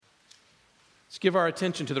Let's give our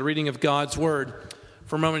attention to the reading of God's Word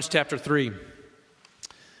from Romans chapter 3.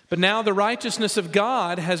 But now the righteousness of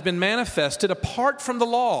God has been manifested apart from the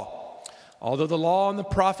law, although the law and the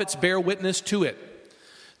prophets bear witness to it.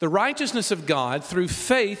 The righteousness of God through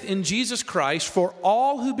faith in Jesus Christ for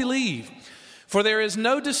all who believe. For there is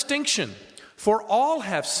no distinction, for all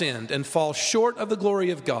have sinned and fall short of the glory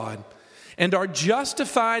of God, and are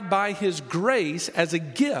justified by His grace as a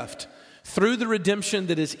gift through the redemption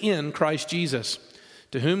that is in Christ Jesus,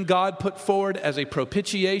 to whom God put forward as a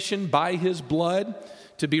propitiation by His blood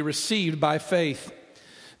to be received by faith.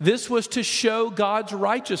 This was to show God's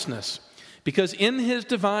righteousness, because in His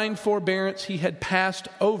divine forbearance He had passed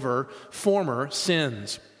over former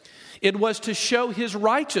sins. It was to show His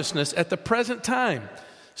righteousness at the present time,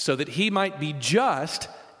 so that He might be just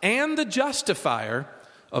and the justifier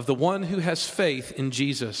of the one who has faith in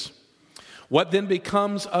Jesus. What then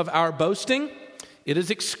becomes of our boasting? It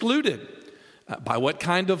is excluded. By what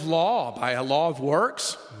kind of law? By a law of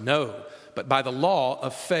works? No, but by the law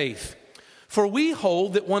of faith. For we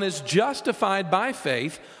hold that one is justified by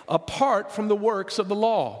faith apart from the works of the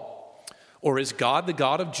law. Or is God the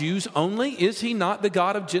God of Jews only? Is He not the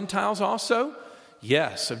God of Gentiles also?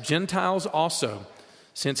 Yes, of Gentiles also.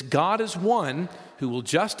 Since God is one who will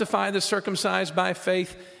justify the circumcised by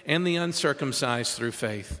faith and the uncircumcised through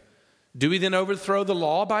faith. Do we then overthrow the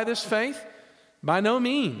law by this faith? By no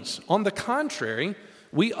means. On the contrary,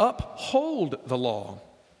 we uphold the law.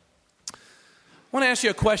 I want to ask you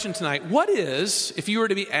a question tonight. What is, if you were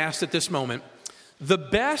to be asked at this moment, the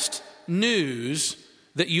best news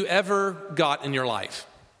that you ever got in your life?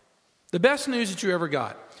 The best news that you ever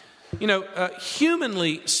got. You know,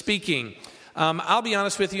 humanly speaking, I'll be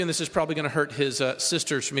honest with you, and this is probably going to hurt his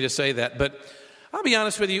sisters for me to say that, but I'll be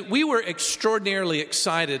honest with you, we were extraordinarily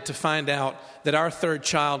excited to find out that our third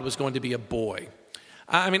child was going to be a boy.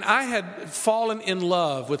 I mean, I had fallen in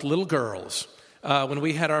love with little girls when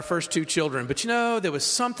we had our first two children. But you know, there was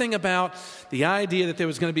something about the idea that there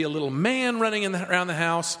was going to be a little man running around the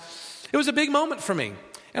house. It was a big moment for me.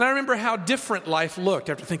 And I remember how different life looked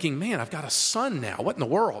after thinking, man, I've got a son now. What in the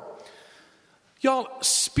world? Y'all,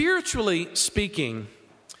 spiritually speaking,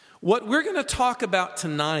 what we're going to talk about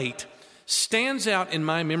tonight stands out in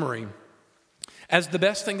my memory as the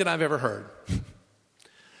best thing that I've ever heard.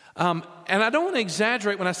 And I don't want to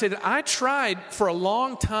exaggerate when I say that I tried for a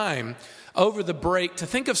long time over the break to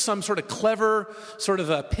think of some sort of clever, sort of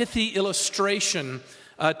a pithy illustration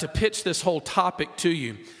to pitch this whole topic to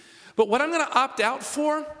you. But what I'm going to opt out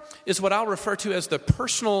for is what I'll refer to as the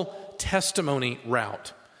personal testimony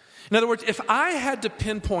route. In other words, if I had to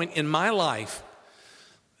pinpoint in my life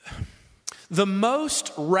the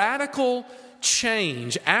most radical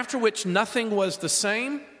change after which nothing was the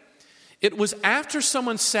same, it was after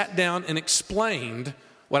someone sat down and explained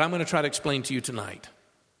what I'm going to try to explain to you tonight.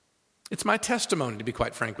 It's my testimony, to be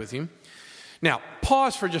quite frank with you. Now,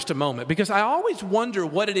 pause for just a moment, because I always wonder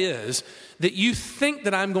what it is that you think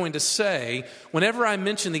that I'm going to say whenever I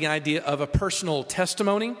mention the idea of a personal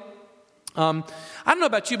testimony. I don't know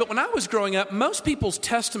about you, but when I was growing up, most people's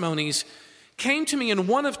testimonies came to me in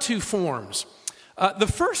one of two forms. The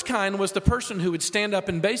first kind was the person who would stand up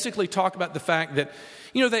and basically talk about the fact that,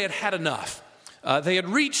 you know, they had had enough. They had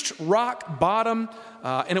reached rock bottom,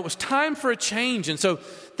 and it was time for a change. And so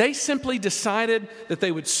they simply decided that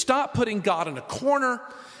they would stop putting God in a corner,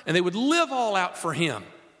 and they would live all out for Him.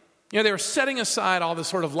 You know, they were setting aside all this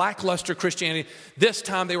sort of lackluster Christianity. This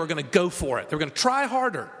time they were going to go for it. They were going to try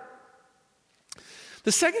harder.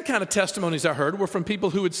 The second kind of testimonies I heard were from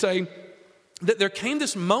people who would say that there came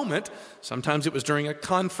this moment, sometimes it was during a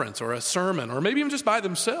conference or a sermon, or maybe even just by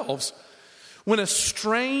themselves, when a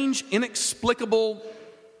strange, inexplicable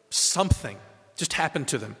something just happened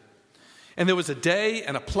to them. And there was a day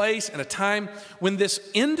and a place and a time when this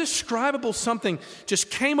indescribable something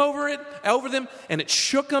just came over them, and it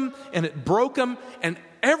shook them, and it broke them, and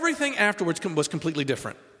everything afterwards was completely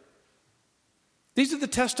different. These are the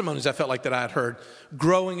testimonies I felt like that I had heard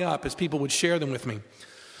growing up as people would share them with me.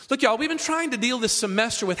 Look, y'all, we've been trying to deal this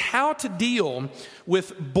semester with how to deal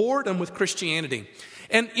with boredom with Christianity.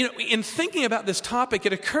 And, you know, in thinking about this topic,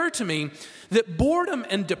 it occurred to me that boredom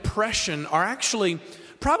and depression are actually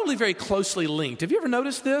probably very closely linked. Have you ever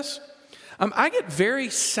noticed this? I get very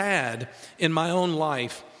sad in my own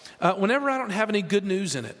life whenever I don't have any good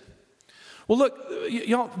news in it. Well, look,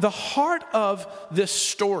 y'all, the heart of this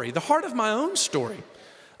story, the heart of my own story,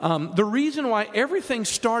 the reason why everything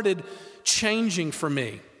started changing for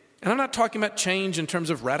me, and I'm not talking about change in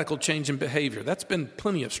terms of radical change in behavior. That's been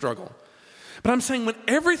plenty of struggle. But I'm saying when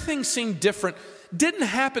everything seemed different, didn't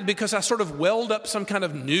happen because I sort of welled up some kind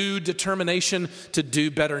of new determination to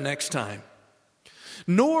do better next time.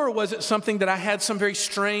 Nor was it something that I had some very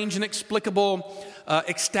strange, inexplicable,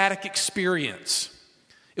 ecstatic experience.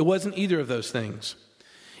 It wasn't either of those things.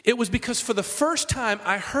 It was because for the first time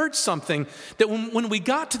I heard something that when we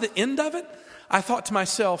got to the end of it, I thought to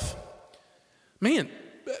myself, man,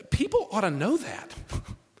 people ought to know that.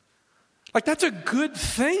 Like, that's a good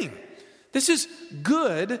thing. This is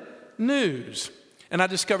good news. And I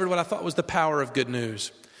discovered what I thought was the power of good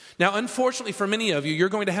news. Now, unfortunately for many of you, you're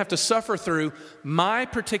going to have to suffer through my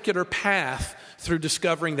particular path through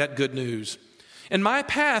discovering that good news. And my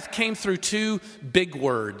path came through two big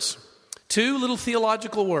words, two little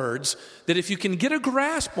theological words that if you can get a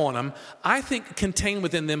grasp on them, I think contain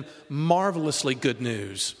within them marvelously good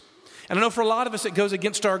news. And I know for a lot of us it goes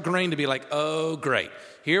against our grain to be like, oh, great.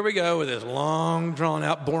 Here we go with this long,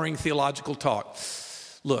 drawn-out, boring theological talk.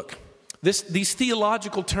 Look, these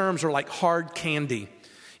theological terms are like hard candy.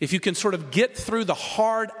 If you can sort of get through the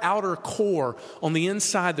hard outer core, on the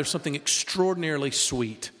inside there's something extraordinarily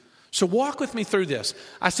sweet. So walk with me through this.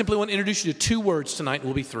 I simply want to introduce you to two words tonight and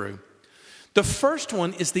we'll be through. The first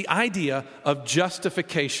one is the idea of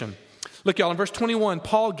justification. Look, y'all, in verse 21,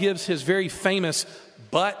 Paul gives his very famous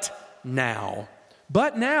but now.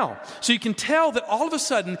 But now. So you can tell that all of a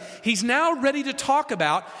sudden, he's now ready to talk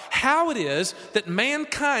about how it is that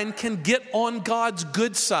mankind can get on God's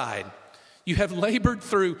good side. You have labored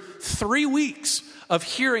through 3 weeks of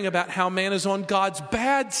hearing about how man is on God's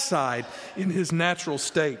bad side in his natural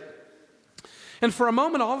state. And for a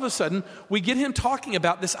moment, all of a sudden, we get him talking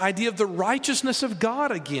about this idea of the righteousness of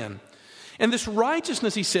God again. And this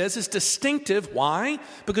righteousness, he says, is distinctive. Why?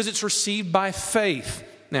 Because it's received by faith.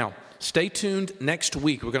 Now, stay tuned next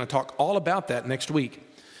week. We're going to talk all about that next week.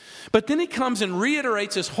 But then he comes and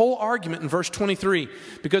reiterates his whole argument in verse 23,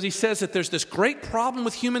 because he says that there's this great problem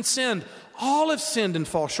with human sin. All have sinned and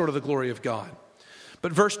fall short of the glory of God.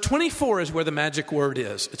 But verse 24 is where the magic word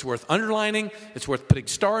is. It's worth underlining. It's worth putting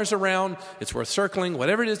stars around. It's worth circling.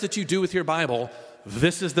 Whatever it is that you do with your Bible,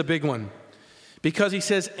 this is the big one. Because he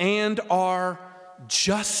says, and are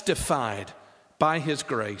justified by his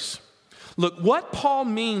grace. Look, what Paul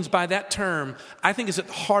means by that term, I think, is at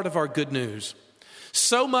the heart of our good news.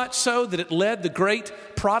 So much so that it led the great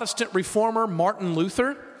Protestant reformer Martin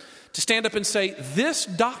Luther to stand up and say, this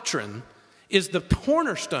doctrine is the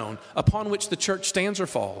cornerstone upon which the church stands or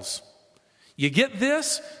falls. You get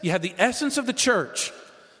this, you have the essence of the church.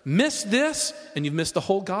 Miss this, and you've missed the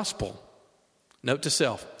whole gospel. Note to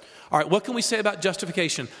self. All right, what can we say about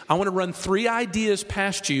justification? I want to run 3 ideas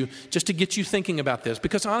past you just to get you thinking about this,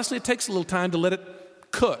 because honestly, it takes a little time to let it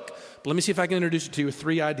cook. But let me see if I can introduce it to you with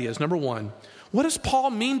 3 ideas. Number 1, what does Paul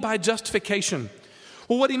mean by justification?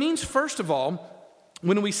 Well, what he means, first of all,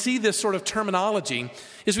 when we see this sort of terminology,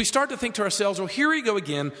 is we start to think to ourselves, well, here we go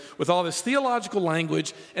again with all this theological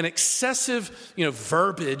language and excessive,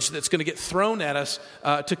 verbiage that's going to get thrown at us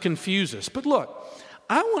to confuse us. But look,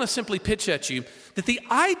 I want to simply pitch at you that the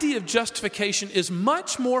idea of justification is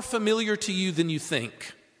much more familiar to you than you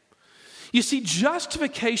think. You see,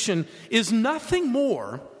 justification is nothing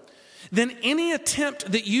more than any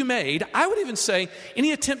attempt that you made, I would even say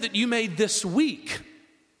any attempt that you made this week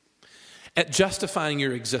at justifying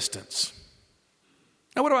your existence.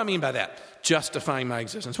 Now, what do I mean by that? Justifying my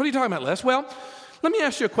existence. What are you talking about, Les? Well, let me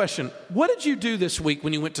ask you a question. What did you do this week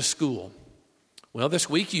when you went to school? Well, this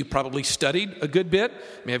week you probably studied a good bit.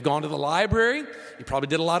 You may have gone to the library. You probably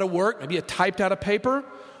did a lot of work. Maybe you typed out a paper.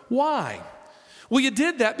 Why? Well, you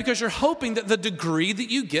did that because you're hoping that the degree that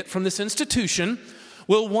you get from this institution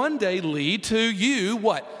will one day lead to you,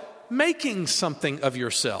 what? Making something of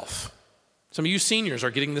yourself. Some of you seniors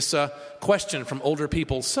are getting this question from older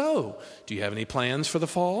people. So, do you have any plans for the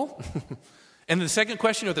fall? And the second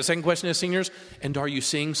question, what the second question is, seniors, and are you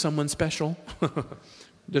seeing someone special?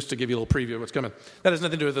 Just to give you a little preview of what's coming. That has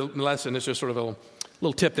nothing to do with the lesson. It's just sort of a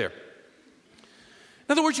little tip there. In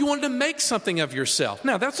other words, you wanted to make something of yourself.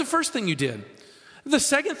 Now, that's the first thing you did. The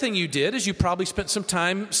second thing you did is you probably spent some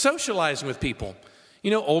time socializing with people.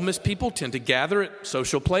 Ole Miss people tend to gather at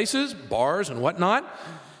social places, bars and whatnot.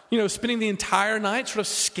 Spending the entire night sort of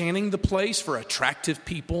scanning the place for attractive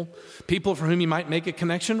people for whom you might make a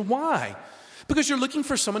connection. Why? Because you're looking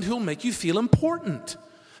for someone who will make you feel important,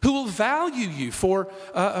 who will value you for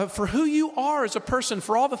who you are as a person,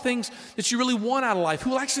 for all the things that you really want out of life, who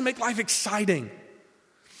will actually make life exciting.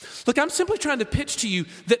 Look, I'm simply trying to pitch to you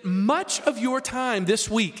that much of your time this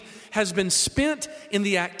week has been spent in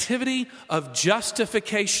the activity of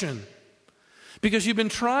justification. Because you've been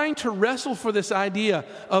trying to wrestle for this idea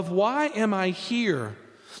of why am I here?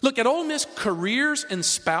 Look, at Ole Miss, careers and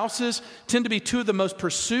spouses tend to be 2 of the most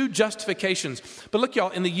pursued justifications. But look, y'all,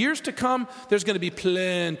 in the years to come, there's going to be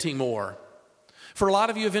plenty more. For a lot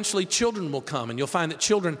of you, eventually children will come, and you'll find that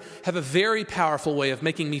children have a very powerful way of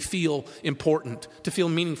making me feel important, to feel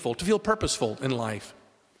meaningful, to feel purposeful in life.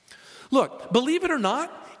 Look, believe it or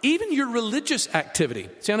not, even your religious activity.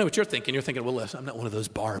 See, I know what you're thinking. You're thinking, well, listen, I'm not one of those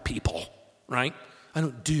bar people, right? I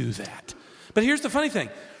don't do that. But here's the funny thing.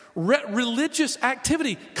 Religious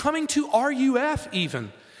activity, coming to RUF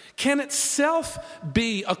even, can itself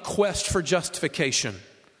be a quest for justification.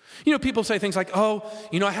 You know, people say things like, I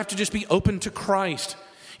have to just be open to Christ.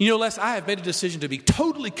 Les, I have made a decision to be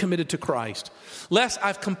totally committed to Christ. Les,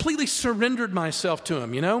 I've completely surrendered myself to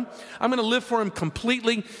him, I'm going to live for him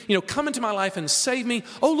completely. Come into my life and save me.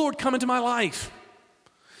 Oh, Lord, come into my life.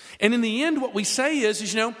 And in the end, what we say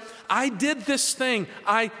is, I did this thing.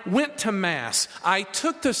 I went to Mass. I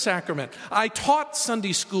took the sacrament. I taught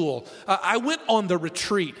Sunday school. I went on the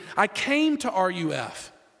retreat. I came to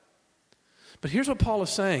RUF. But here's what Paul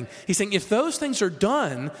is saying. He's saying if those things are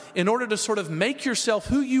done in order to sort of make yourself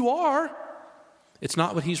who you are, it's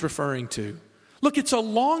not what he's referring to. Look, it's a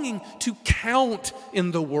longing to count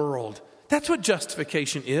in the world. That's what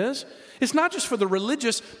justification is. It's not just for the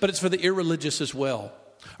religious, but it's for the irreligious as well.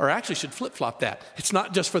 Or actually should flip-flop that. It's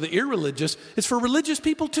not just for the irreligious, it's for religious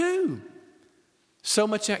people too. So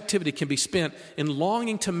much activity can be spent in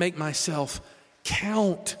longing to make myself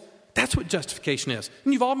count. That's what justification is.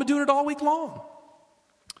 And you've all been doing it all week long.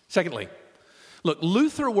 Secondly, look,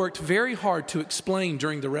 Luther worked very hard to explain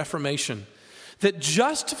during the Reformation that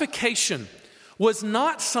justification was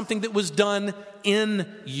not something that was done in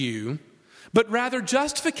you, but rather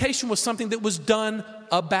justification was something that was done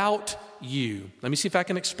about you. Let me see if I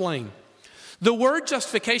can explain. The word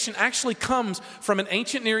justification actually comes from an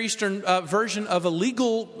ancient Near Eastern version of a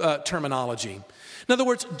legal terminology. In other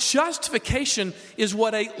words, justification is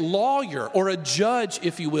what a lawyer or a judge,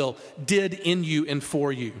 if you will, did in you and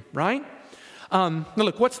for you, right? Now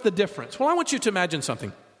look, what's the difference? Well, I want you to imagine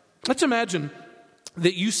something. Let's imagine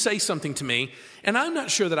that you say something to me, and I'm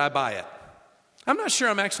not sure that I buy it. I'm not sure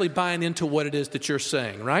I'm actually buying into what it is that you're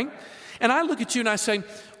saying, right? And I look at you and I say,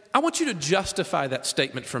 I want you to justify that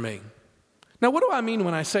statement for me. Now, what do I mean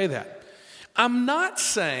when I say that? I'm not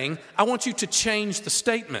saying I want you to change the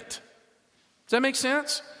statement. Does that make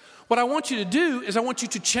sense? What I want you to do is I want you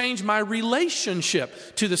to change my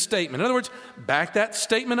relationship to the statement. In other words, back that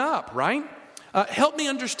statement up, right? Help me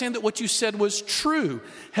understand that what you said was true.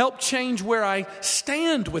 Help change where I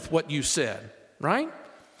stand with what you said, right?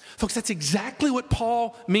 Folks, that's exactly what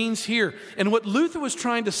Paul means here. And what Luther was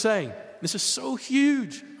trying to say, this is so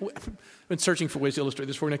huge. I've been searching for ways to illustrate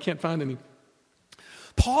this for you, and I can't find any.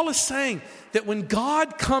 Paul is saying that when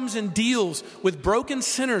God comes and deals with broken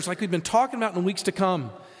sinners, like we've been talking about in weeks to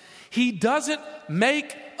come, he doesn't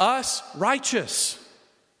make us righteous.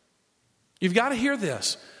 You've got to hear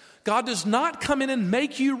this. God does not come in and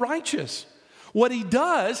make you righteous. What he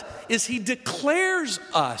does is he declares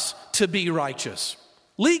us to be righteous,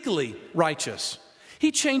 legally righteous.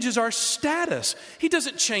 He changes our status. He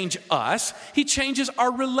doesn't change us. He changes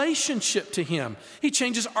our relationship to him. He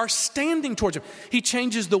changes our standing towards him. He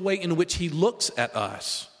changes the way in which he looks at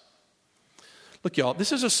us. Look, y'all,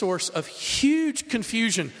 this is a source of huge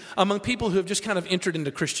confusion among people who have just kind of entered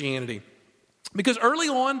into Christianity. Because early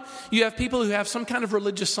on, you have people who have some kind of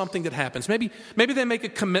religious something that happens. Maybe they make a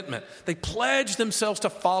commitment. They pledge themselves to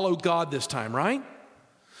follow God this time, right?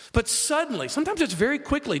 But suddenly, sometimes it's very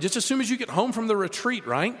quickly, just as soon as you get home from the retreat,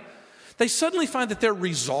 right? They suddenly find that their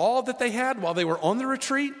resolve that they had while they were on the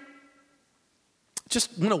retreat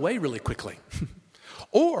just went away really quickly.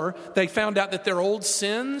 Or they found out that their old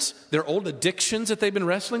sins, their old addictions that they've been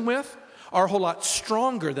wrestling with are a whole lot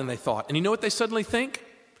stronger than they thought. And you know what they suddenly think?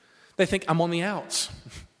 They think, I'm on the outs.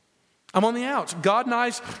 I'm on the outs. God and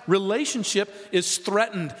I's relationship is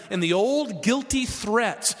threatened, and the old guilty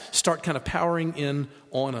threats start kind of powering in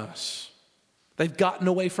on us. They've gotten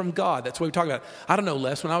away from God. That's what we talk about. I don't know,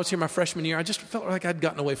 Les, when I was here my freshman year, I just felt like I'd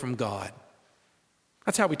gotten away from God.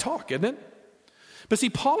 That's how we talk, isn't it? But see,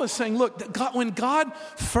 Paul is saying, look, God, when God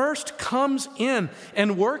first comes in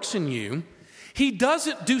and works in you, he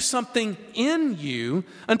doesn't do something in you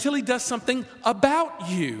until he does something about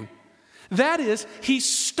you. That is, he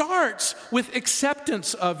starts with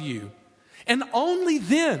acceptance of you. And only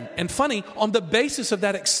then, and funny, on the basis of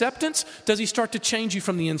that acceptance, does he start to change you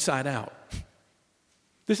from the inside out.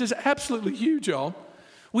 This is absolutely huge, y'all.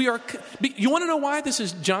 You want to know why this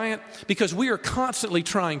is giant? Because we are constantly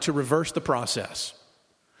trying to reverse the process.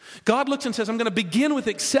 God looks and says, I'm going to begin with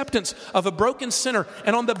acceptance of a broken sinner.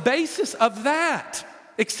 And on the basis of that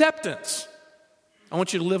acceptance, I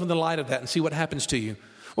want you to live in the light of that and see what happens to you.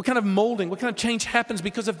 What kind of molding, what kind of change happens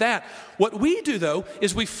because of that? What we do, though,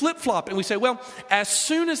 is we flip-flop and we say, well, as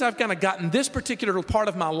soon as I've kind of gotten this particular part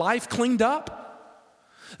of my life cleaned up,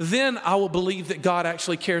 then I will believe that God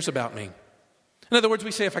actually cares about me. In other words,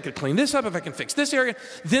 we say, if I could clean this up, if I can fix this area,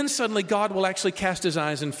 then suddenly God will actually cast his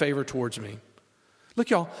eyes in favor towards me. Look,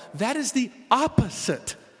 y'all, that is the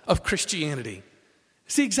opposite of Christianity.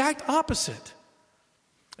 It's the exact opposite.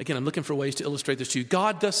 Again, I'm looking for ways to illustrate this to you.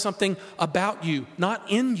 God does something about you, not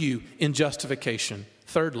in you, in justification.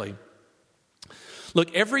 Thirdly,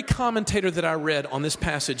 look, every commentator that I read on this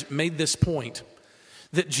passage made this point,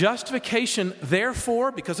 that justification,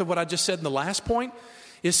 therefore, because of what I just said in the last point,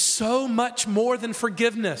 is so much more than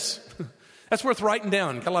forgiveness. That's worth writing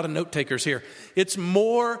down. Got a lot of note takers here. It's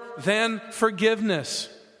more than forgiveness.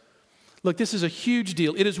 Look, this is a huge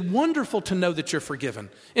deal. It is wonderful to know that you're forgiven.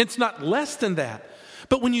 It's not less than that.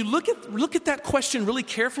 But when you look at that question really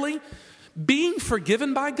carefully, being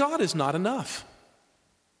forgiven by God is not enough.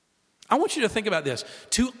 I want you to think about this.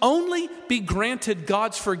 To only be granted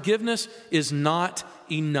God's forgiveness is not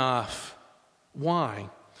enough. Why?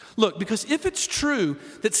 Look, because if it's true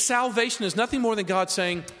that salvation is nothing more than God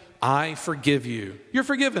saying, I forgive you, you're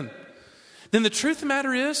forgiven, then the truth of the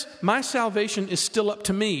matter is, my salvation is still up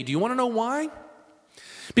to me. Do you want to know why?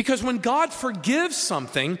 Because when God forgives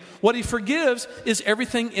something, what he forgives is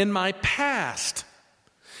everything in my past.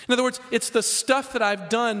 In other words, it's the stuff that I've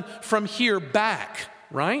done from here back,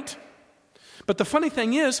 right? But the funny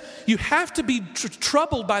thing is, you have to be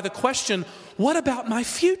troubled by the question, what about my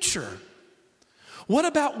future? What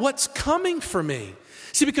about what's coming for me?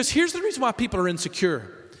 See, because here's the reason why people are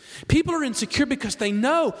insecure. People are insecure because they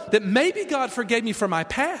know that maybe God forgave me for my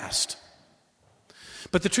past.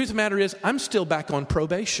 But the truth of the matter is, I'm still back on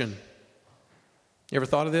probation. You ever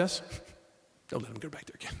thought of this? Don't let him go back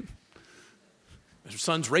there again. His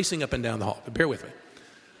son's racing up and down the hall, but bear with me.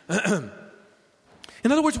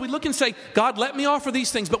 In other words, we look and say, God, let me offer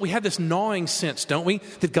these things, but we have this gnawing sense, don't we?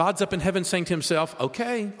 That God's up in heaven saying to himself,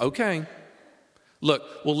 okay. Look,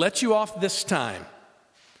 we'll let you off this time,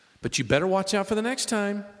 but you better watch out for the next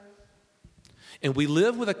time. And we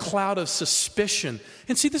live with a cloud of suspicion.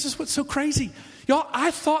 And see, this is what's so crazy. Y'all, I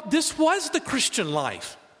thought this was the Christian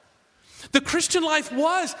life. The Christian life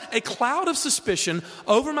was a cloud of suspicion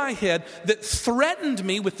over my head that threatened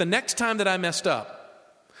me with the next time that I messed up.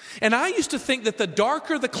 And I used to think that the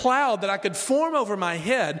darker the cloud that I could form over my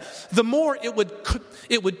head, the more it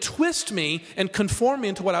would twist me and conform me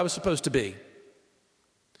into what I was supposed to be.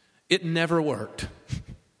 It never worked.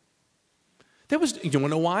 You want to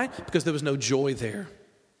know why? Because there was no joy there.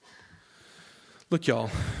 Look, y'all,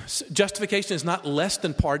 justification is not less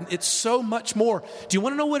than pardon. It's so much more. Do you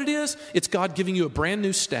want to know what it is? It's God giving you a brand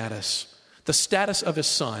new status, the status of his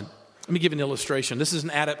son. Let me give you an illustration. This is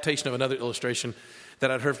an adaptation of another illustration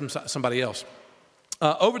that I'd heard from somebody else.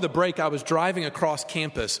 Over the break, I was driving across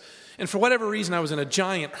campus, and for whatever reason, I was in a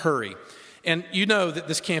giant hurry. And you know that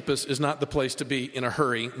this campus is not the place to be in a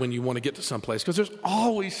hurry when you want to get to someplace, because there's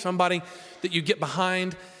always somebody that you get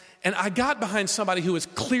behind. And I got behind somebody who was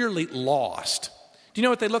clearly lost. Do you know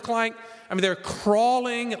what they look like? I mean, they're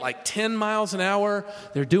crawling at like 10 miles an hour.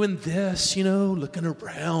 They're doing this, looking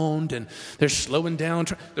around, and they're slowing down.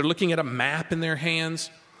 They're looking at a map in their hands.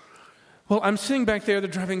 Well, I'm sitting back there. They're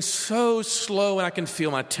driving so slow, and I can feel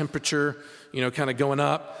my temperature, kind of going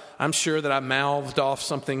up. I'm sure that I mouthed off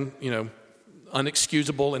something,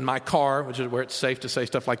 unexcusable in my car, which is where it's safe to say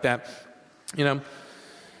stuff like that,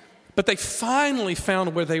 But they finally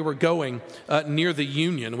found where they were going near the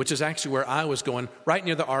Union, which is actually where I was going, right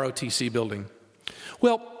near the ROTC building.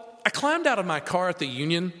 Well, I climbed out of my car at the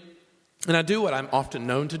Union, and I do what I'm often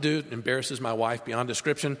known to do. It embarrasses my wife beyond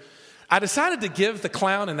description. I decided to give the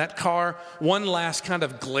clown in that car one last kind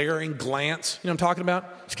of glaring glance. You know what I'm talking about?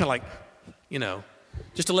 It's kind of like,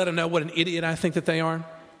 just to let them know what an idiot I think that they are.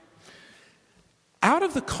 Out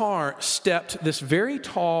of the car stepped this very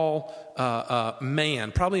tall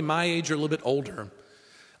man, probably my age or a little bit older,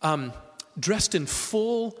 dressed in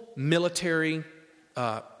full military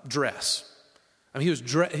dress. I mean,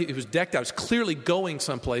 he was decked out. He was clearly going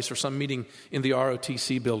someplace for some meeting in the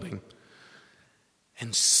ROTC building.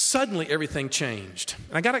 And suddenly everything changed.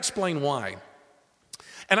 And I got to explain why.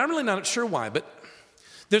 And I'm really not sure why, but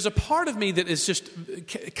there's a part of me that is just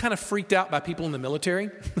kind of freaked out by people in the military.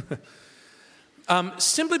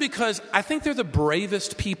 Simply because I think they're the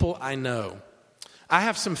bravest people I know. I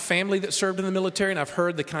have some family that served in the military, and I've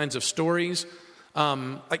heard the kinds of stories.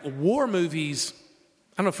 Like war movies,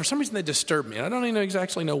 I don't know, for some reason they disturb me. I don't even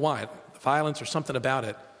exactly know why. Violence or something about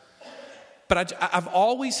it. But I've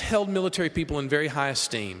always held military people in very high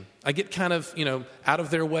esteem. I get kind of, out of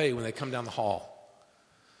their way when they come down the hall.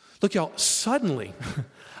 Look, y'all, suddenly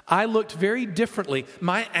I looked very differently.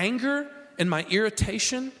 My anger and my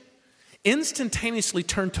irritation instantaneously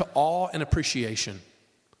turned to awe and appreciation.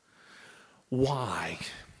 Why?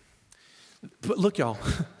 But look, y'all,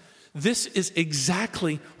 this is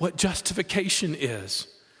exactly what justification is.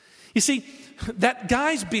 You see, that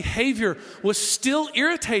guy's behavior was still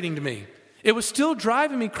irritating to me. It was still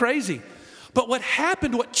driving me crazy. But what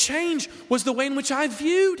happened, what changed, was the way in which I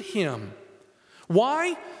viewed him.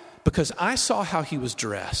 Why? Because I saw how he was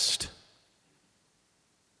dressed.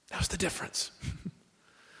 That was the difference.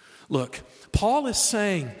 Look, Paul is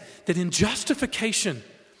saying that in justification,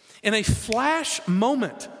 in a flash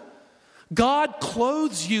moment, God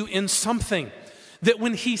clothes you in something that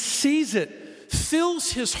when he sees it,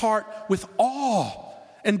 fills his heart with awe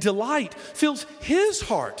and delight, fills his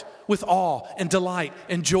heart with awe and delight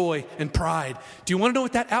and joy and pride. Do you want to know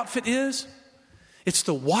what that outfit is? It's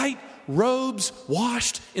the white robes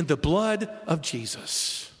washed in the blood of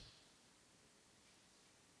Jesus.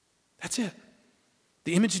 That's it.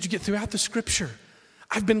 The image that you get throughout the scripture.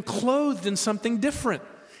 I've been clothed in something different.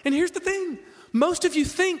 And here's the thing. Most of you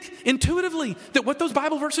think intuitively that what those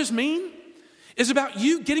Bible verses mean is about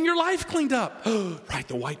you getting your life cleaned up. Oh, right,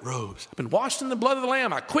 the white robes. I've been washed in the blood of the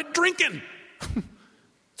Lamb. I quit drinking.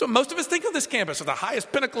 So most of us think of this campus as the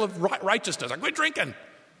highest pinnacle of righteousness. I quit drinking.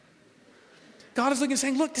 God is looking and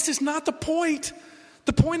saying, look, this is not the point.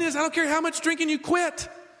 The point is, I don't care how much drinking you quit.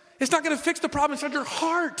 It's not going to fix the problem inside your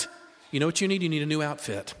heart. You know what you need? You need a new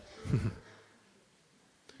outfit.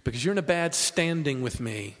 Because you're in a bad standing with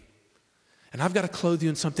me. And I've got to clothe you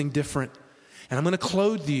in something different. And I'm going to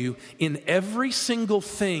clothe you in every single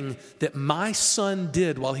thing that my son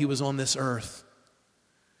did while he was on this earth.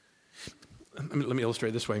 Let me illustrate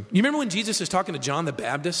it this way. You remember when Jesus is talking to John the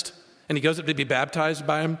Baptist and he goes up to be baptized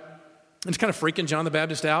by him? And it's kind of freaking John the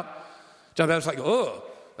Baptist out. John the Baptist's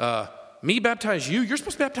like, me baptize you? You're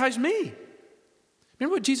supposed to baptize me.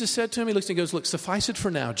 Remember what Jesus said to him? He looks and he goes, look, suffice it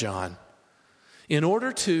for now, John. In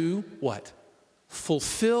order to, what?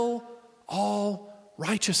 Fulfill all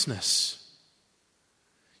righteousness.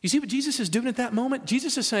 You see what Jesus is doing at that moment?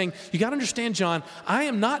 Jesus is saying, you got to understand, John, I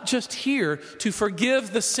am not just here to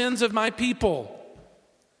forgive the sins of my people.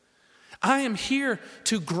 I am here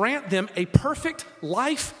to grant them a perfect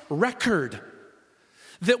life record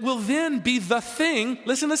that will then be the thing,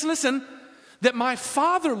 listen, that my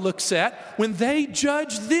Father looks at when they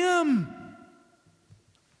judge them.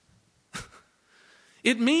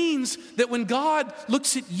 It means that when God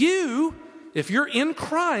looks at you, if you're in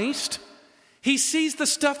Christ, he sees the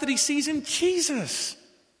stuff that he sees in Jesus.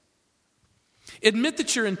 Admit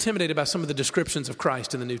that you're intimidated by some of the descriptions of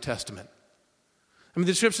Christ in the New Testament. I mean,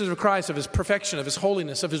 the descriptions of Christ, of his perfection, of his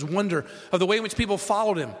holiness, of his wonder, of the way in which people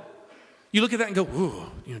followed him. You look at that and go,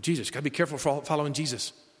 ooh, Jesus, you got to be careful following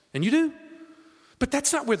Jesus. And you do. But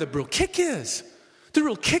that's not where the real kick is. The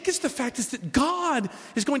real kick is the fact is that God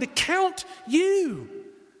is going to count you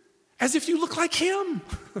as if you look like him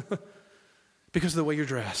because of the way you're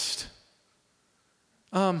dressed.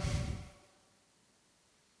 I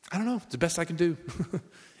don't know. It's the best I can do.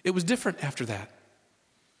 It was different after that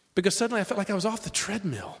because suddenly I felt like I was off the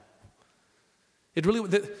treadmill. It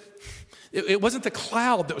wasn't the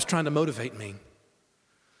cloud that was trying to motivate me.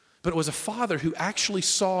 But it was a father who actually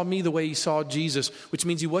saw me the way he saw Jesus, which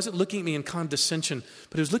means he wasn't looking at me in condescension,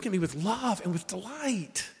 but he was looking at me with love and with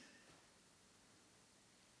delight.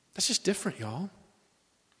 That's just different, y'all.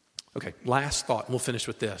 Okay, last thought, and we'll finish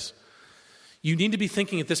with this. You need to be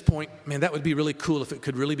thinking at this point, man, that would be really cool if it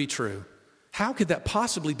could really be true. How could that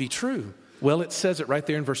possibly be true? Well, it says it right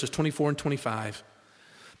there in verses 24 and 25.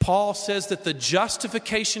 Paul says that the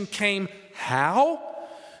justification came how?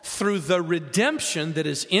 Through the redemption that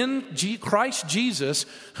is in Christ Jesus,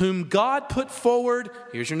 whom God put forward,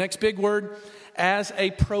 here's your next big word, as a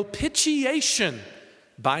propitiation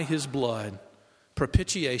by his blood.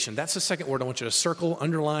 Propitiation. That's the second word I want you to circle,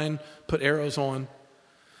 underline, put arrows on.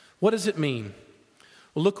 What does it mean?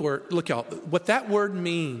 Well, look y'all. What that word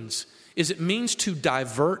means is it means to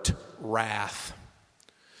divert wrath.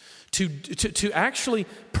 To actually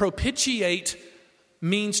propitiate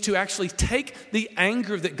means to actually take the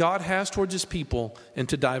anger that God has towards his people and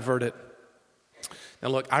to divert it. Now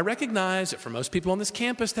look, I recognize that for most people on this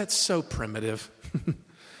campus, that's so primitive.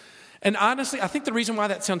 And honestly, I think the reason why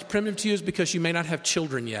that sounds primitive to you is because you may not have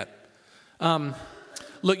children yet.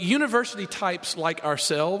 Look, university types like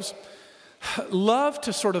ourselves love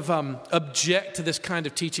to sort of object to this kind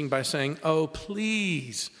of teaching by saying, oh,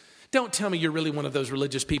 please, don't tell me you're really one of those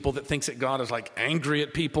religious people that thinks that God is like angry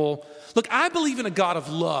at people. Look, I believe in a God of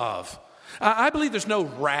love. I believe there's no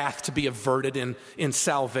wrath to be averted in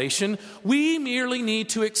salvation. We merely need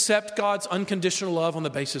to accept God's unconditional love on the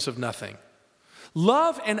basis of nothing.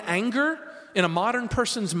 Love and anger in a modern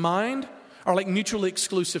person's mind are like mutually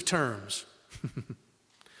exclusive terms.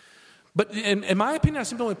 But in my opinion, I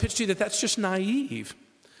simply want to pitch to you that that's just naive.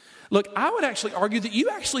 Look, I would actually argue that you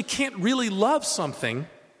actually can't really love something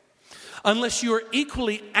unless you are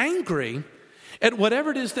equally angry at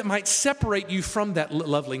whatever it is that might separate you from that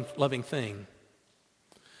loving thing.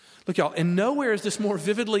 Look, y'all, and nowhere is this more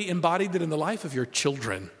vividly embodied than in the life of your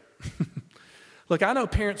children. Look, I know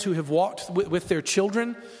parents who have walked with their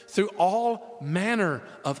children through all manner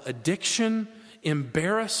of addiction,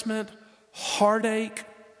 embarrassment, heartache,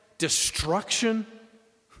 destruction,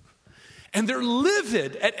 and they're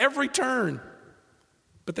livid at every turn,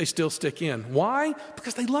 but they still stick in. Why?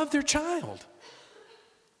 Because they love their child.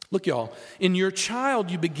 Look, y'all, in your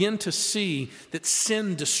child, you begin to see that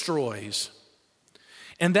sin destroys.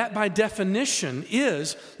 And that by definition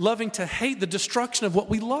is loving to hate the destruction of what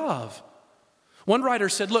we love. One writer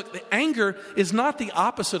said, look, the anger is not the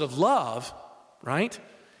opposite of love, right?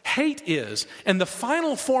 Hate is. And the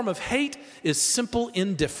final form of hate is simple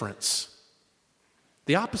indifference.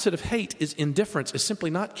 The opposite of hate is indifference, is simply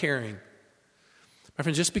not caring. My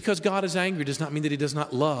friends, just because God is angry does not mean that he does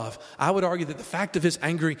not love. I would argue that the fact of his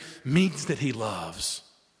anger means that he loves.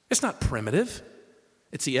 It's not primitive.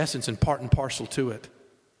 It's the essence and part and parcel to it.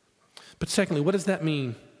 But secondly, what does that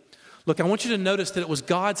mean? Look, I want you to notice that it was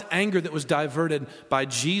God's anger that was diverted by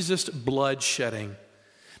Jesus' blood shedding.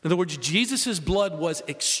 In other words, Jesus' blood was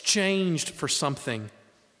exchanged for something.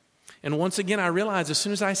 And once again, I realize as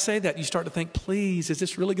soon as I say that, you start to think, please, is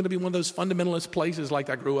this really going to be one of those fundamentalist places like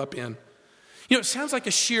I grew up in? You know, it sounds like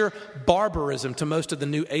a sheer barbarism to most of the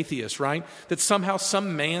new atheists, right? That somehow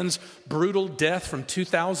some man's brutal death from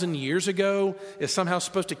 2,000 years ago is somehow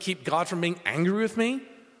supposed to keep God from being angry with me?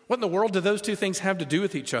 What in the world do those two things have to do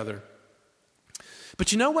with each other?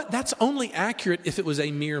 But you know what? That's only accurate if it was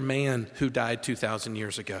a mere man who died 2,000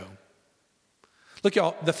 years ago. Look,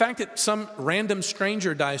 y'all, the fact that some random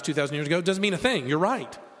stranger dies 2,000 years ago doesn't mean a thing. You're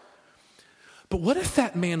right. But what if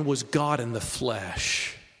that man was God in the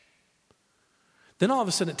flesh? Then all of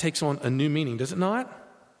a sudden it takes on a new meaning, does it not?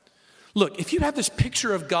 Look, if you have this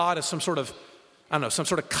picture of God as some sort of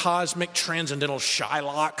cosmic transcendental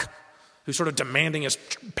Shylock who's sort of demanding a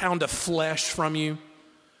pound of flesh from you,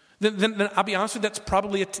 then I'll be honest with you, that's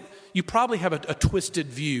probably you probably have a twisted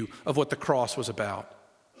view of what the cross was about.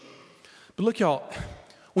 But look, y'all,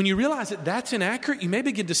 when you realize that that's inaccurate, you may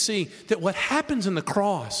begin to see that what happens in the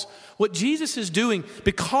cross, what Jesus is doing,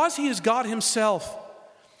 because he is God himself,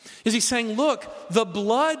 is he's saying, look, the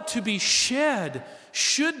blood to be shed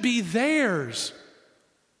should be theirs.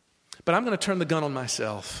 But I'm going to turn the gun on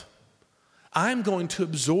myself. I'm going to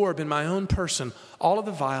absorb in my own person all of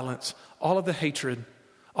the violence, all of the hatred,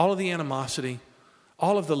 all of the animosity,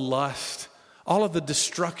 all of the lust, all of the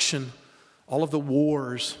destruction, all of the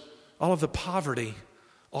wars, all of the poverty,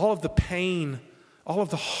 all of the pain, all of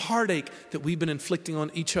the heartache that we've been inflicting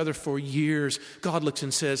on each other for years. God looks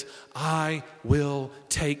and says, I will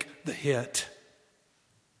take the hit.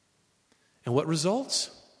 And what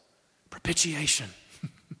results? Propitiation.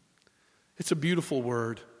 It's a beautiful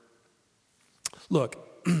word. Look,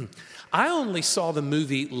 I only saw the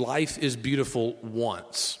movie Life is Beautiful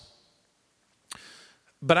once,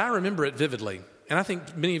 but I remember it vividly. And I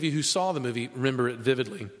think many of you who saw the movie remember it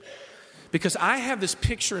vividly. Because I have this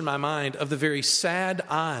picture in my mind of the very sad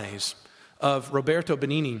eyes of Roberto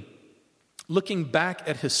Benigni looking back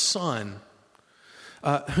at his son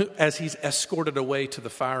as he's escorted away to the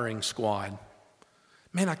firing squad.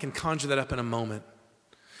 Man, I can conjure that up in a moment.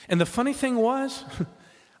 And the funny thing was,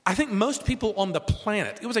 I think most people on the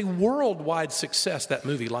planet, it was a worldwide success, that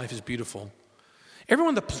movie, Life is Beautiful.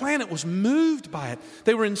 Everyone on the planet was moved by it.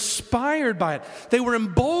 They were inspired by it. They were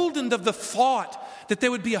emboldened of the thought that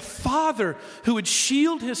there would be a father who would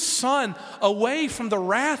shield his son away from the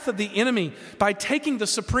wrath of the enemy by taking the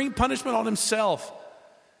supreme punishment on himself.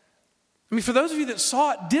 I mean, for those of you that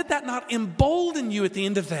saw it, did that not embolden you at the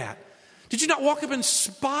end of that? Did you not walk up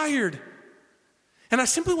inspired? And I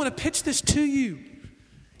simply want to pitch this to you.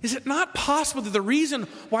 Is it not possible that the reason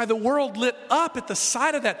why the world lit up at the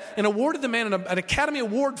sight of that and awarded the man an Academy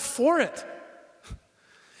Award for it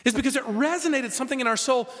is because it resonated something in our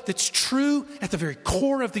soul that's true at the very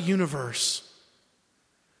core of the universe?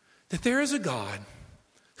 That there is a God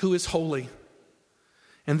who is holy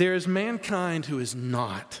and there is mankind who is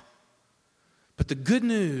not. But the good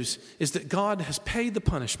news is that God has paid the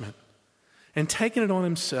punishment and taken it on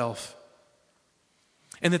himself.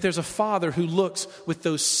 And that there's a father who looks with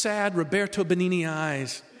those sad Roberto Benigni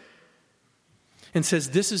eyes and says,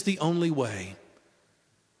 this is the only way.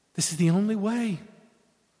 This is the only way.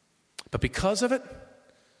 But because of it,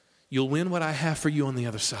 you'll win what I have for you on the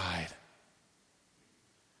other side.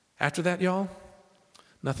 After that, y'all,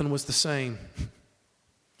 nothing was the same.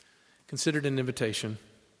 Consider it an invitation.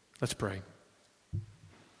 Let's pray.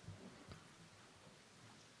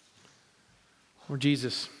 Lord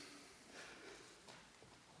Jesus,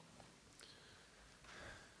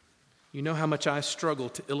 you know how much I struggle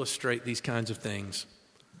to illustrate these kinds of things.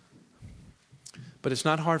 But it's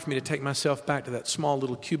not hard for me to take myself back to that small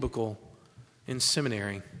little cubicle in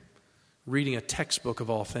seminary, reading a textbook of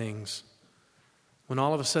all things, when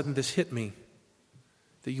all of a sudden this hit me,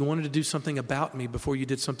 that you wanted to do something about me before you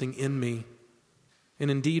did something in me,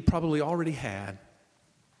 and indeed probably already had.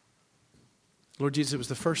 Lord Jesus, it was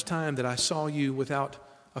the first time that I saw you without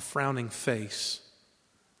a frowning face.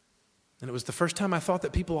 And it was the first time I thought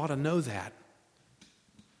that people ought to know that.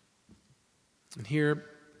 And here,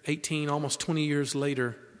 18, almost 20 years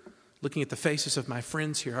later, looking at the faces of my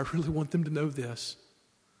friends here, I really want them to know this.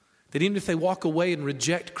 That even if they walk away and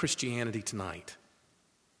reject Christianity tonight,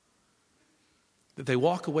 that they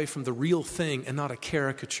walk away from the real thing and not a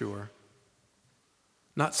caricature,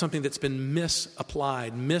 not something that's been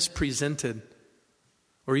misapplied, mispresented,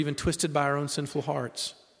 or even twisted by our own sinful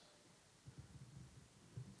hearts.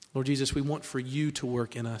 Lord Jesus, we want for you to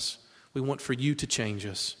work in us. We want for you to change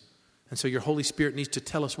us. And so your Holy Spirit needs to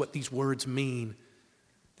tell us what these words mean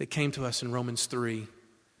that came to us in Romans 3.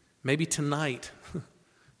 Maybe tonight,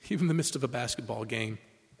 even in the midst of a basketball game,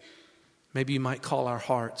 maybe you might call our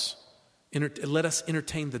hearts. Let us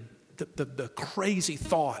entertain the crazy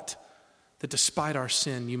thought that despite our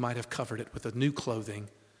sin, you might have covered it with a new clothing,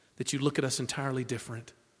 that you look at us entirely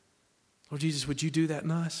different. Lord Jesus, would you do that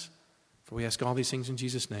in us? For we ask all these things in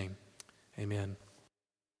Jesus' name. Amen.